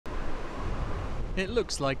It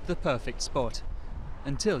looks like the perfect spot,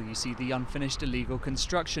 until you see the unfinished illegal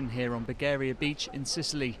construction here on Bulgaria Beach in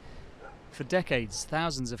Sicily. For decades,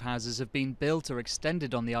 thousands of houses have been built or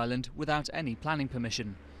extended on the island without any planning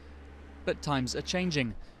permission. But times are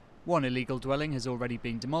changing. One illegal dwelling has already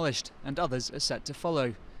been demolished, and others are set to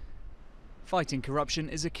follow. Fighting corruption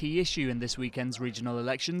is a key issue in this weekend's regional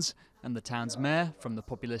elections, and the town's mayor, from the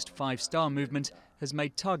populist Five-Star movement, has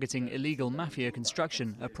made targeting illegal mafia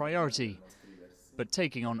construction a priority. But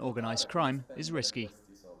taking on organised crime is risky.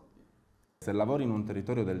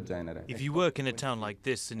 If you work in a town like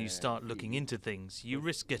this and you start looking into things, you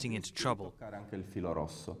risk getting into trouble.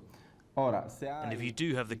 And if you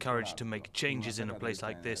do have the courage to make changes in a place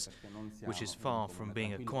like this, which is far from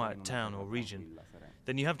being a quiet town or region,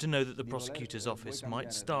 then you have to know that the prosecutor's office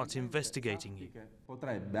might start investigating you.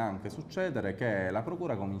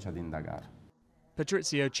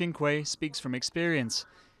 Patrizio Cinque speaks from experience.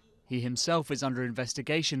 He himself is under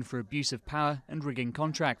investigation for abuse of power and rigging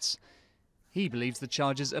contracts. He believes the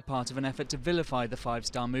charges are part of an effort to vilify the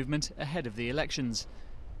Five-Star movement ahead of the elections.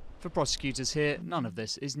 For prosecutors here, none of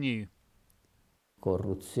this is new.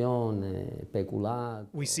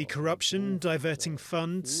 We see corruption, diverting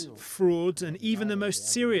funds, fraud, and even the most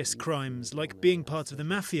serious crimes, like being part of the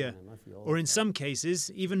mafia, or in some cases,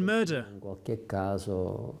 even murder.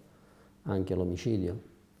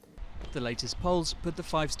 The latest polls put the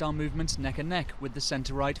Five-Star movement neck and neck with the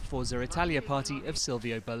centre-right Forza Italia party of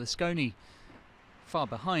Silvio Berlusconi. Far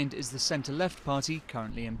behind is the centre-left party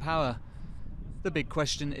currently in power. The big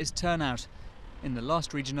question is turnout. In the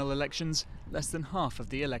last regional elections, less than half of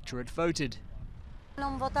the electorate voted.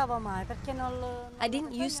 I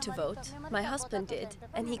didn't used to vote. My husband did,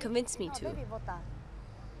 and he convinced me to.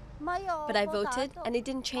 But I voted, and it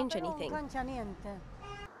didn't change anything.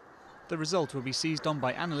 The result will be seized on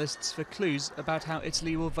by analysts for clues about how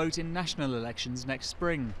Italy will vote in national elections next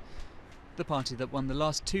spring. The party that won the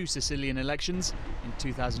last two Sicilian elections, in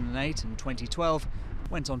 2008 and 2012,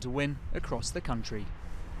 went on to win across the country.